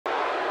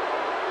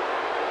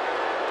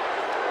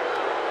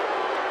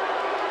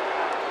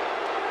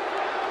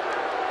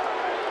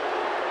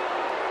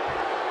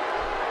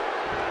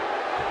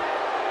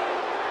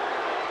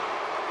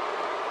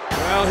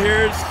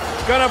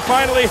gonna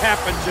finally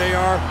happen,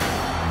 JR.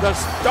 The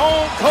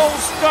Stone Cold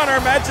Stunner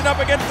matching up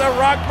against the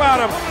Rock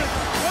Bottom.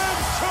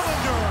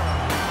 Challenger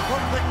from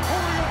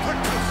Victoria,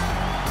 Texas,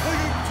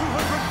 weighing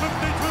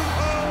 252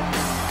 pounds,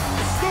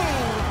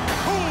 Stone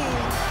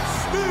Cold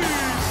Steve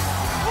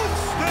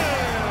Austin.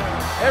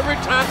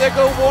 Every time they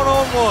go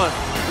one-on-one,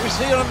 we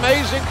see an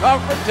amazing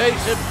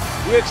confrontation.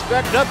 We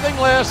expect nothing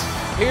less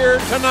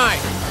here tonight.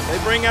 They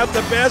bring out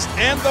the best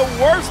and the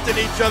worst in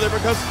each other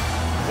because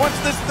once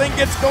this thing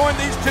gets going,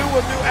 these two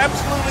will do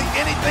absolutely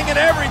anything and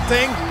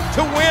everything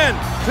to win,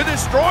 to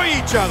destroy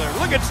each other.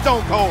 Look at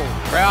Stone Cold.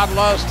 Crowd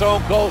loves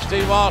Stone Cold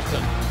Steve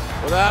Austin,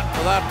 without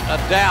a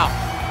doubt.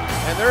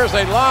 And there's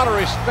a lot of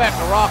respect.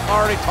 The Rock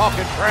already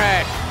talking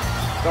trash.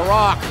 The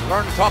Rock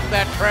learned to talk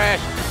that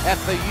trash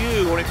at the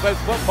U when he played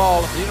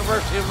football at the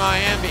University of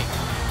Miami.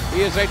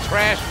 He is a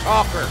trash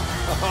talker.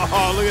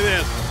 Oh, look at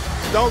this.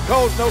 Stone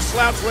Cold's no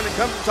slouch when it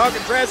comes to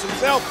talking trash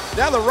himself.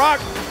 Now the Rock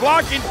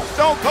blocking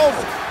Stone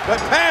Cold's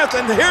path,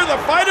 and here the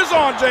fight is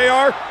on,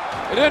 JR.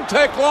 It didn't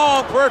take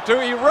long for it to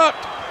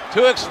erupt,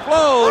 to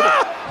explode,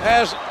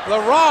 as the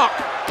Rock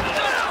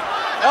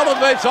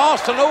elevates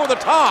Austin over the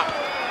top.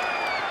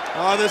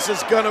 Oh, this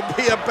is going to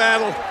be a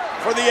battle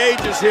for the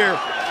ages here.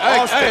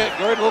 Hey,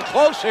 we're a little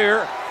close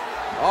here.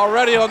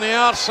 Already on the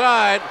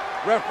outside,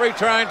 referee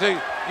trying to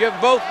give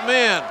both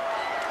men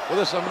with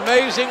this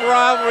amazing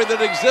rivalry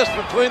that exists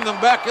between them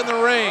back in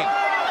the ring.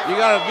 You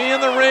got to be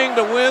in the ring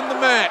to win the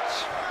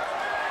match.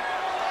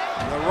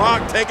 The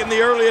Rock taking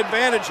the early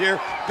advantage here.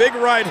 Big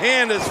right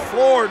hand has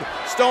floored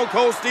Stone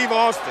Cold Steve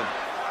Austin.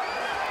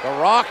 The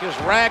Rock is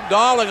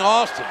ragdolling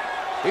Austin.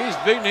 He's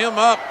beating him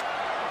up,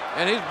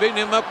 and he's beating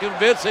him up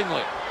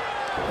convincingly.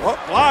 Oh,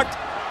 blocked.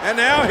 And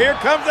now here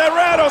comes that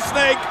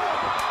rattlesnake.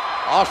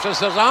 Austin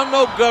says, I'm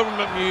no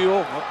government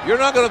mule. You're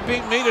not going to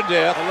beat me to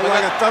death. It looked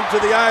like a thumb to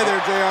the eye there,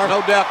 JR.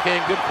 No doubt,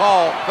 King. Good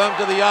call. Thumb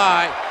to the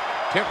eye.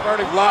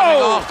 Temporarily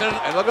blocking Austin.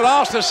 And look at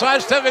Austin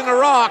sidestepping the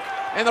Rock.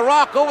 And the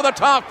Rock over the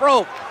top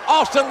rope.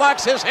 Austin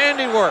likes his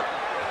handiwork.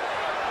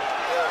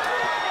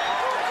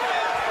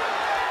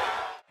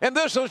 And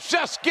this was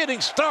just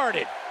getting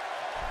started.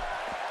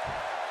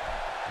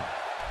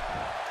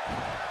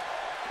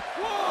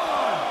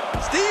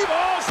 Steve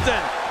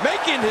Austin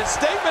making his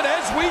statement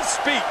as we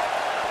speak.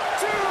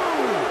 2.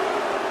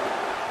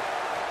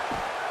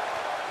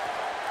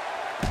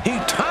 He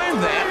timed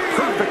that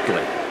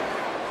perfectly.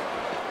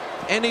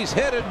 And he's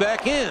headed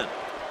back in.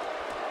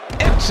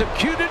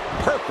 Executed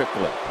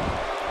perfectly.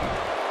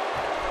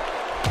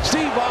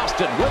 Steve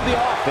Austin with the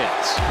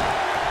offense.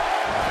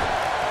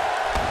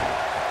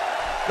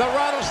 The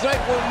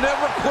rattlesnake will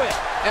never quit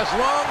as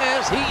long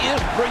as he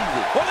is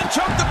breathing. Well, then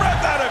choke the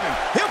breath out of him.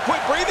 He'll quit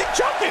breathing,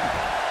 choke him.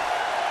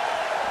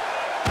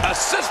 A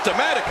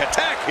systematic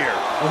attack here.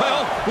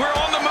 Well, we're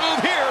on the move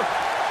here.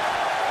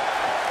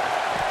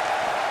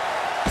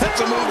 That's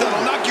a move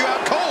that'll knock you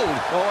out cold.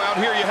 Oh, out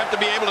here you have to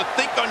be able to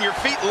think on your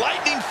feet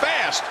lightning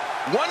fast.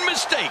 One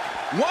mistake,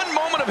 one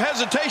moment of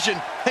hesitation,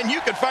 and you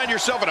could find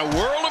yourself in a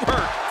world of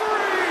hurt.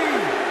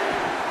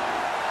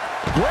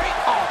 3. Great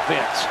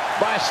offense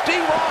by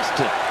Steve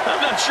Austin.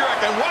 I'm not sure I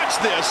can watch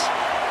this.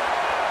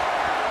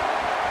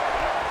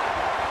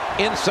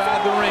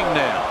 Inside the ring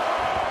now.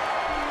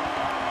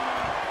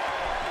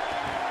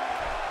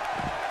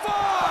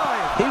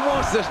 5. He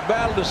wants this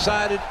battle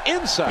decided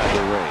inside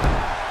the ring.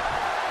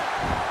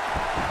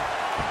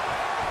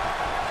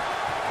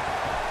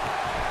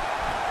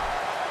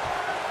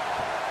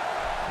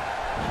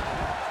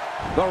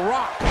 The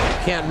Rock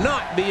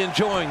cannot be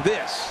enjoying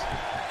this.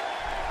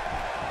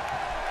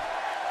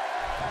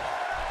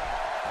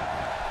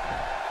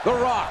 The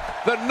Rock,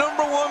 the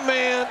 #1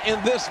 man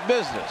in this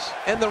business.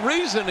 And the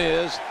reason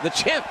is the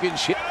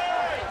championship.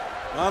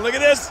 Oh, look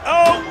at this.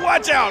 Oh,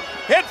 watch out.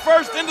 Head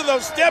first into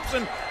those steps,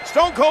 and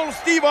Stone Cold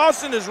Steve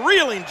Austin is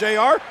reeling,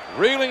 JR.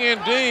 Reeling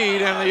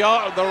indeed, and the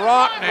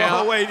Rock now.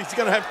 Oh, wait, he's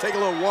going to have to take a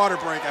little water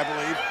break, I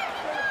believe.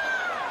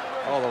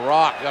 Oh, the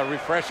Rock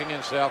refreshing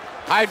himself,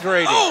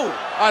 hydrating. Oh!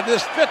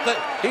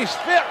 He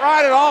spit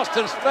right at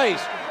Austin's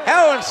face.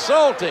 How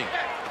insulting.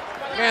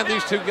 Man,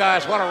 these two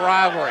guys, what a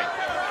rivalry.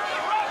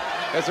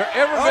 Has there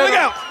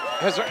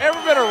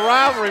ever been a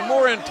rivalry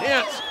more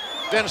intense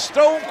than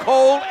Stone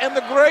Cold and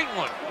the Great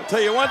One? I'll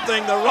tell you one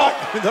thing, the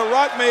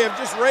Rock may have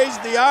just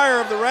raised the ire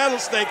of the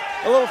rattlesnake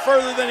a little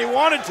further than he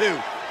wanted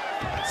to.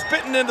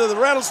 Spitting into the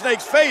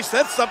rattlesnake's face,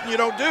 that's something you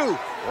don't do.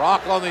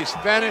 Rock on the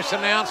Spanish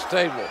announce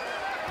table.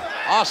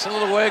 Hasta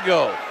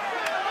luego.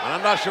 And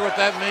I'm not sure what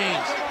that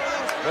means,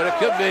 but it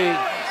could be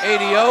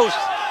adios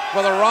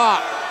for the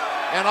Rock.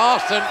 And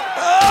Austin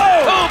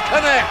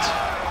connects.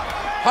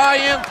 High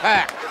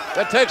impact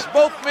that takes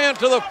both men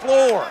to the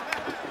floor.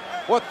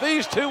 What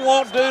these two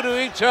won't do to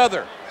each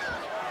other.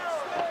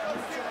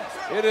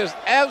 It is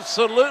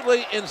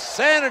absolutely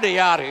insanity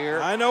out here.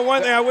 I know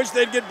one thing, I wish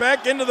they'd get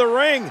back into the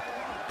ring.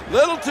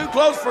 Little too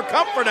close for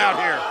comfort out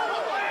here.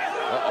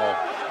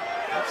 Uh-oh.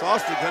 That's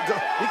Austin.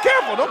 Be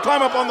careful, don't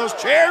climb up on those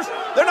chairs.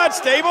 They're not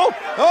stable.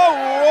 Oh,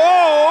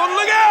 whoa,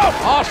 look out!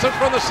 Austin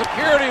from the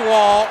security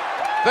wall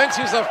thinks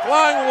he's a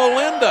flying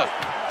Walinda.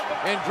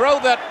 and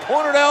drove that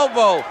pointed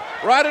elbow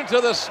right into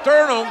the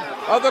sternum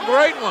of the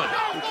Great One.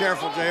 Be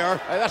careful, JR.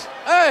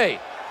 Hey,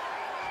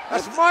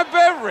 that's my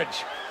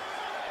beverage.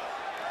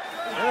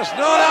 And it's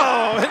not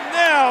out. Oh, and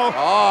now.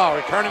 Oh,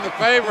 returning the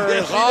favor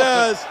Yes, is he Austin.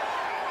 does.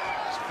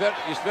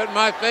 You spit in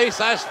my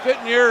face, I spit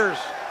in yours.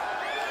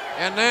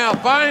 And now,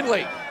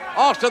 finally,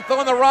 Austin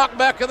throwing the Rock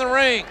back in the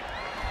ring.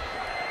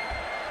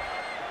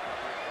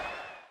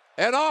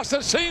 And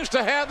Austin seems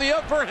to have the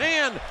upper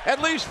hand, at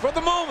least for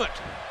the moment.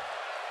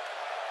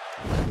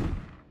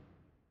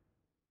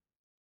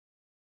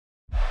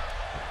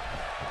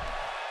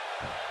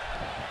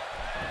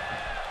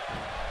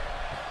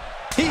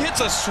 He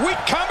hits a sweet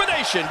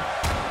combination.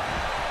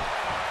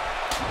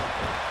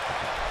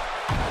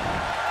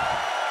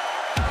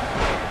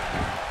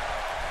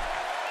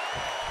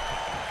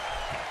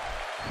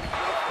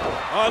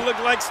 Oh, it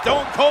looked like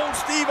Stone Cold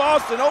Steve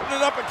Austin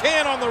opening up a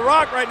can on The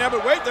Rock right now,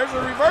 but wait, there's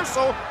a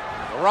reversal.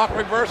 The Rock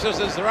reverses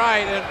his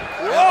right, and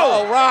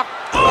whoa, Rock,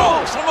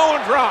 oh,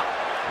 Samoan drop.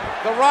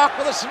 The Rock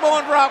with a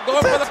Samoan drop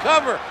going for the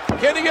cover.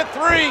 Can he get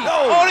three?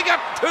 No. Oh, he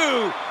got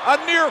two. A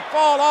near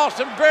fall,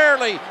 Austin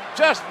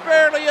just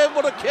barely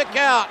able to kick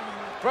out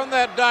from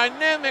that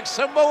dynamic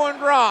Samoan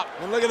drop.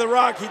 And look at The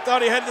Rock, he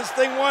thought he had this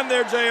thing won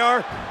there,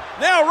 JR.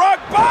 Now Rock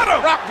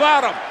bottom! Rock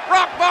bottom,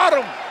 Rock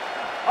bottom.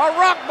 A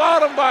rock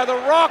bottom by The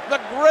Rock, the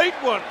Great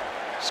One.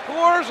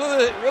 Scores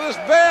with his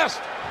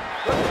best.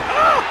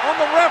 On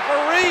the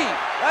referee.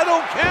 That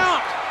don't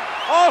count.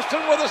 Austin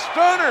with a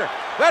stunner.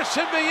 That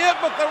should be it,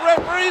 but the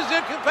referee's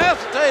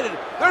incapacitated.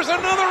 There's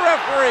another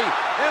referee,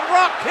 and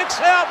Rock kicks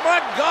out.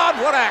 My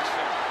God, what action.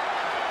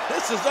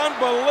 This is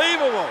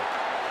unbelievable.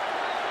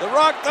 The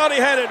Rock thought he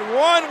had it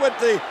won with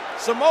the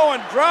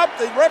Samoan drop.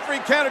 The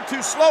referee counted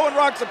too slow in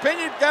Rock's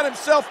opinion. Got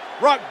himself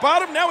rock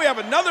bottom. Now we have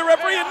another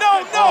referee, and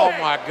no. Oh,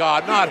 my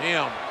God, not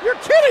him. You're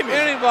kidding me.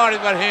 Anybody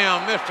but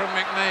him, Mr.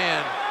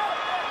 McMahon.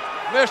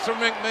 Mr.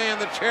 McMahon,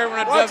 the chairman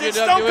of Watch WWE. it,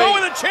 Stone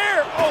Cold with a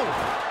chair. Oh.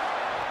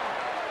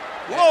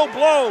 Low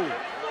blow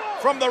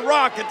from The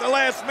Rock at the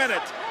last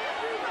minute.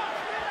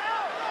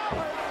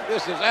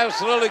 This is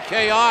absolutely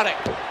chaotic.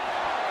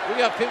 We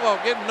got people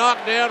getting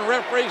knocked down,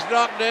 referees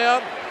knocked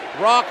down,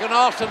 Rock and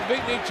Austin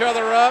beating each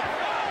other up.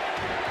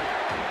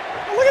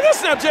 Look at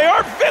this now,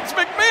 JR. Vince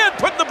McMahon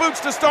putting the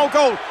boots to Stone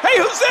Cold. Hey,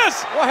 who's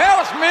this? Well,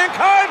 hell, it's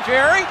Mankind,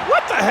 Jerry.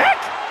 What the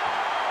heck?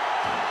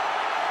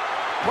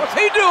 What's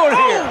he doing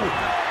here?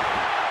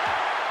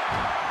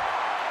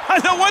 I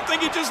know one thing,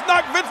 he just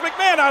knocked Vince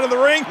McMahon out of the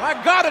ring. My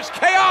God, it's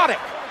chaotic.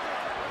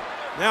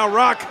 Now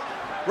Rock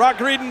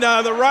reading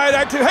the riot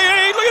act.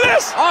 Hey, look at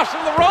this.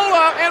 Austin the roll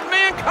up, and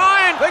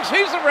Mankind thinks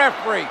he's the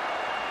referee.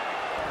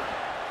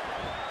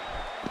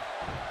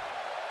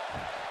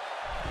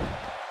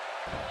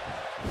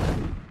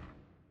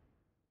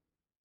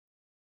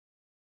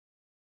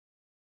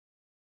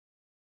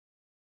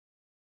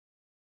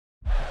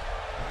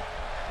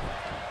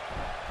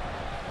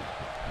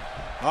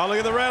 Oh, look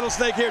at the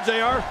rattlesnake here,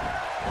 JR.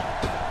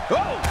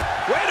 Oh,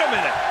 wait a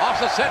minute.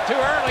 Austin set too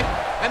early,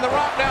 and The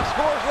Rock now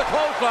scores the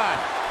clothesline.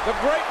 The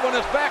Great One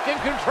is back in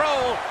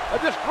control of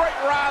this great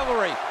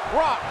rivalry.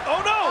 Rock.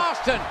 Oh, no.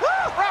 Austin.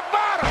 Rock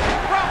bottom.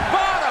 Rock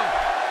bottom.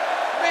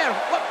 Man,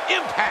 what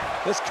impact.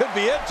 This could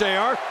be it,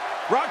 JR.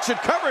 Rock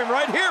should cover him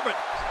right here, but...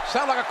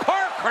 Sound like a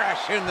car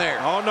crash in there.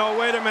 Oh, no,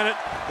 wait a minute.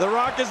 The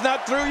Rock is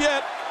not through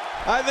yet.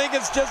 I think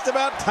it's just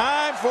about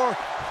time for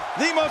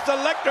the most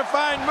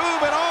electrifying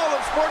move in all of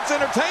sports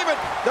entertainment.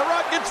 The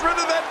Rock gets rid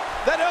of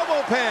that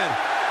elbow pan.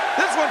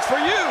 This one's for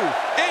you,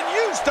 and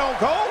you, Stone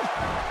Cold.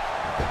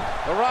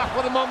 The Rock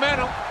with the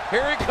momentum.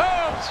 Here he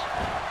comes.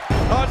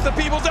 Oh, it's the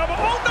people's elbow.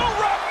 Oh, no,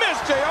 Rock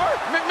missed, JR.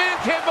 McMahon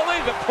can't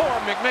believe it. Poor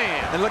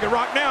McMahon. And look at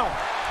Rock now.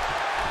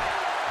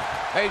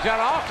 Page out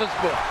of Austin's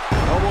book.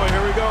 Oh, boy,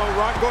 here we go.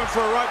 Rock going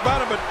for a rock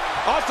bottom, but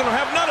Austin will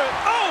have none of it.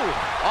 Oh!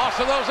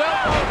 Austin those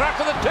elbows right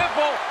to the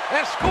temple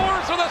and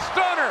scores with a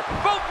stunner.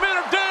 Both men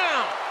are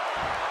down.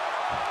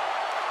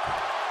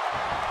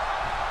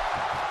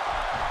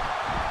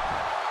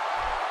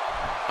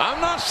 I'm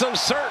not so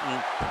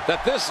certain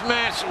that this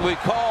match will be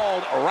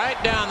called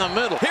right down the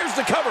middle. Here's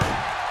the cover.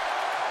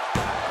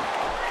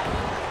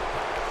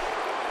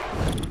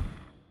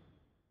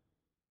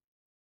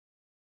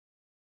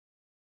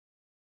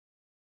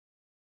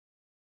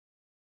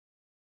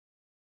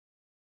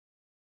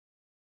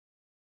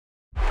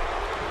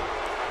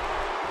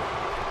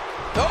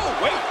 Oh,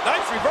 wait,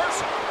 nice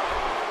reversal.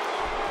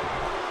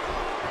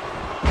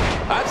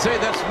 I'd say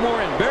that's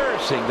more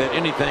embarrassing than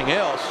anything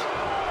else.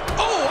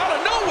 Oh, out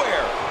of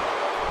nowhere.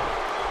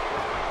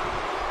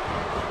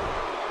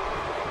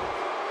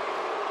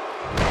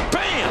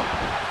 Bam!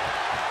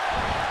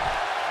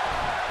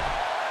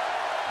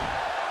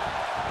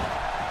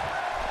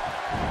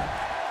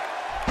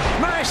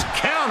 Nice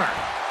counter.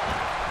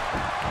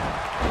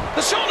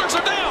 The shoulders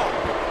are down.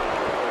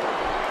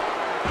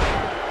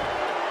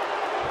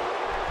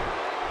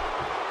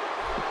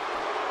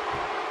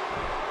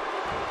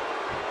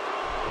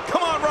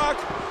 Come on, Rock.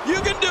 You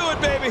can do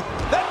it, baby.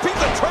 That piece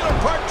of trailer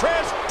park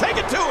trash, take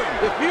it to him.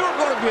 If you were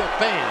going to be a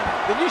fan,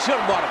 then you should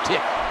have bought a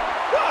ticket.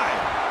 Why?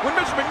 When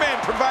Mr.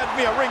 McMahon provides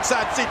me a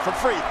ringside seat for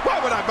free,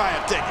 why would I buy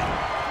a ticket?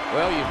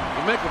 Well, you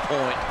make a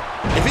point.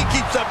 If he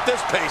keeps up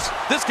this pace,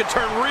 this could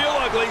turn real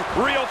ugly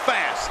real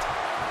fast.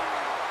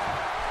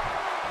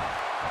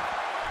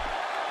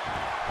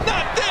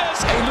 Not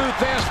this! A Lou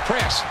Thesz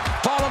press,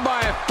 followed by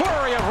a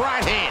flurry of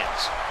right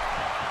hands.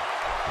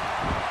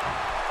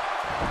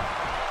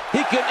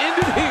 He can end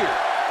it here.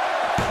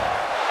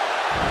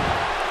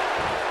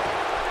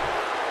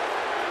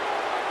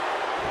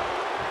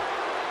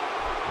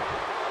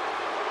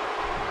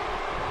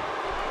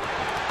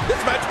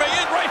 This match may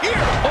end right here.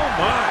 Oh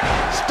my,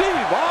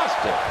 Steve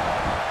Austin.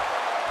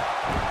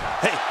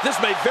 Hey, this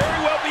may very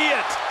well be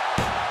it.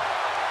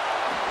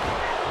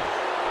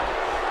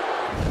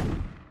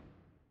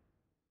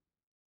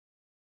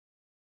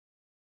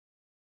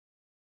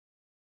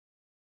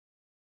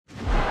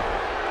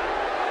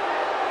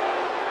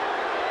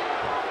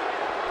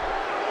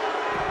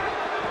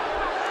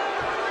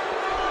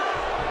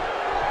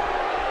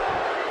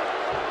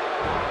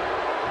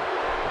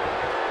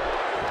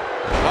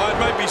 Oh, it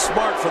might be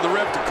smart for the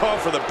ref to call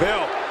for the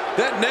bell.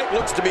 That neck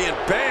looks to be in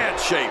bad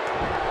shape.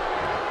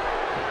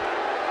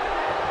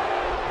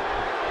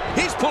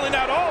 He's pulling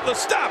out all the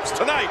stops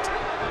tonight.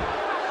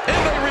 And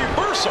a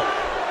reversal.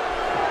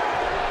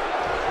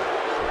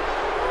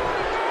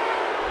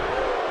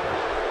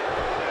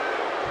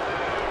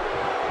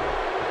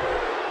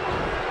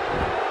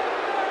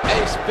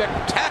 A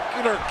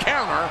spectacular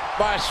counter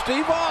by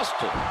Steve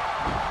Austin.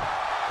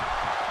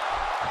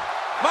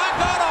 My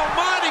God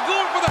almighty,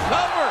 going for the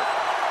cover.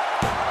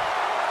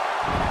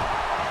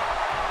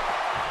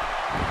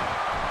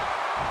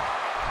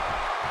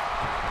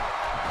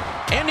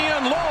 And he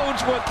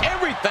unloads with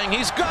everything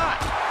he's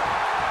got.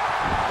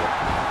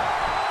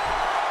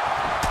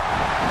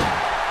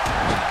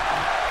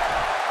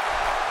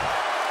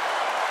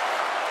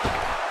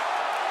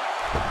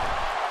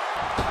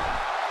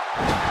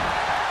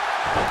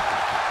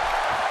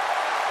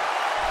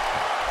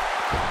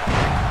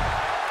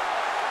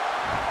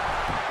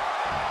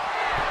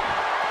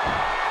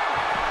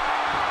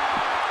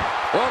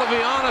 Well, to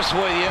be honest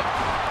with you,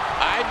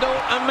 I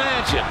don't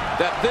imagine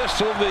that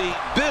this will be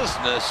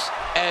business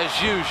as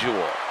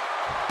usual.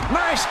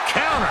 Nice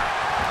counter.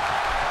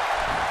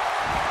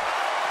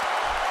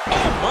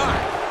 Oh, my.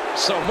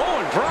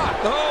 Samoan drop.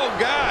 Oh,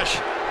 gosh.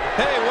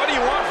 Hey, what do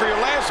you want for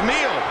your last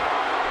meal?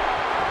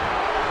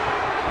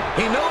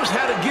 He knows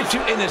how to get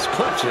you in his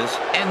clutches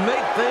and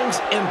make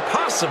things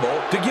impossible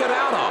to get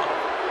out of.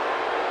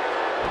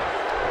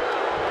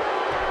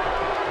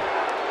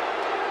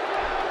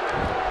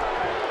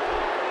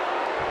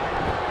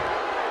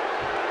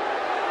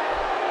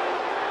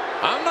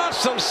 I'm not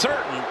so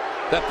certain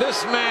that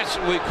this match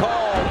will be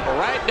called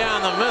right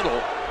down the middle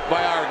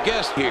by our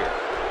guest here.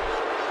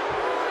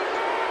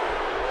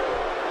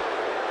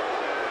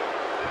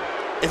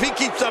 If he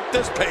keeps up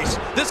this pace,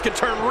 this could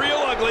turn real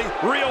ugly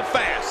real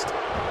fast.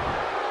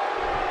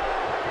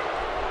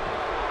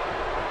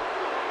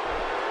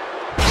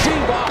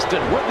 Steve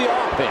Austin with the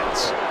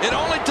offense. It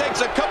only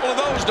takes a couple of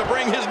those to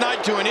bring his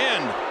night to an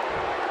end.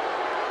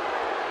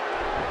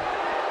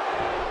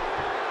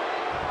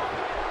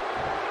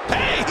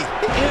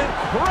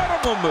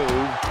 Incredible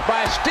move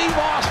by Steve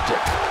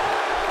Austin.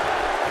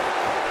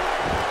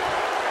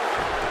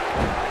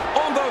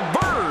 On the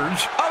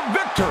verge of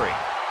victory.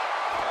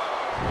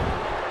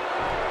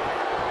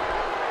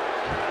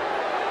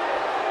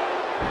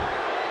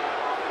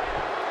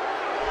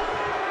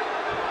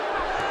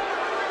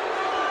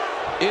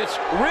 It's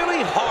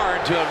really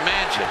hard to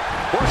imagine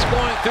what's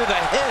going through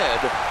the head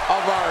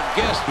of our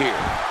guest here.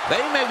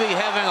 They may be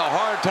having a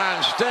hard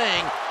time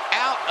staying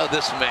out of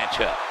this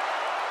matchup.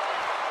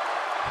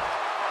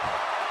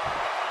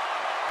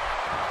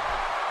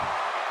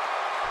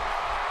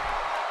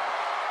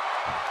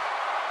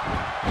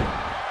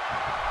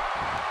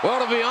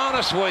 Well, to be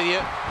honest with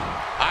you,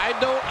 I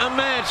don't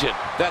imagine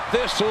that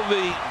this will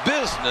be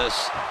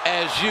business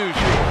as usual.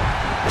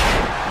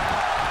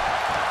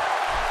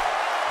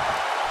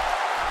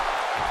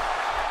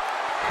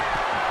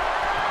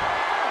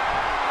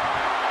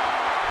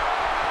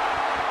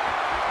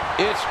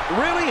 It's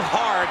really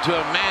hard to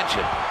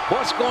imagine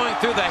what's going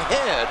through the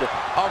head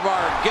of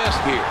our guest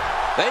here.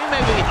 They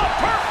may be A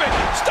perfect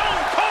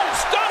Stone Cold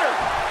Stunner.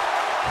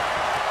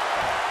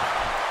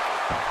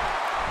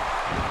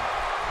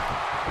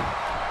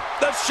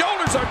 The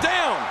shoulders are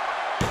down.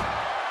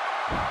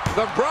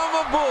 the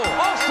Brahma Bull.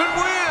 Austin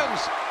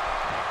wins.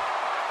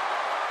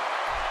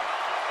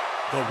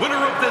 The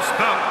winner of this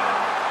bout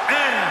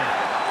and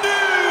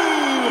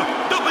new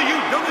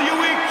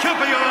WWE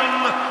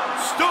Champion,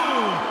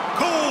 Stone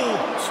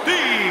Cold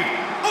Steve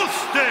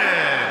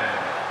Austin.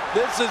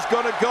 This is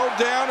going to go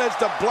down as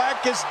the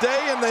blackest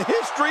day in the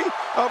history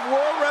of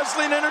World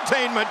Wrestling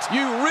Entertainment.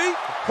 You reap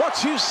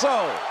what you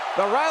sow.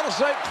 The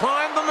rattlesnake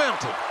climbed the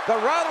mountain.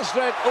 The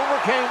rattlesnake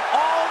overcame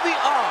all the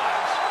odds.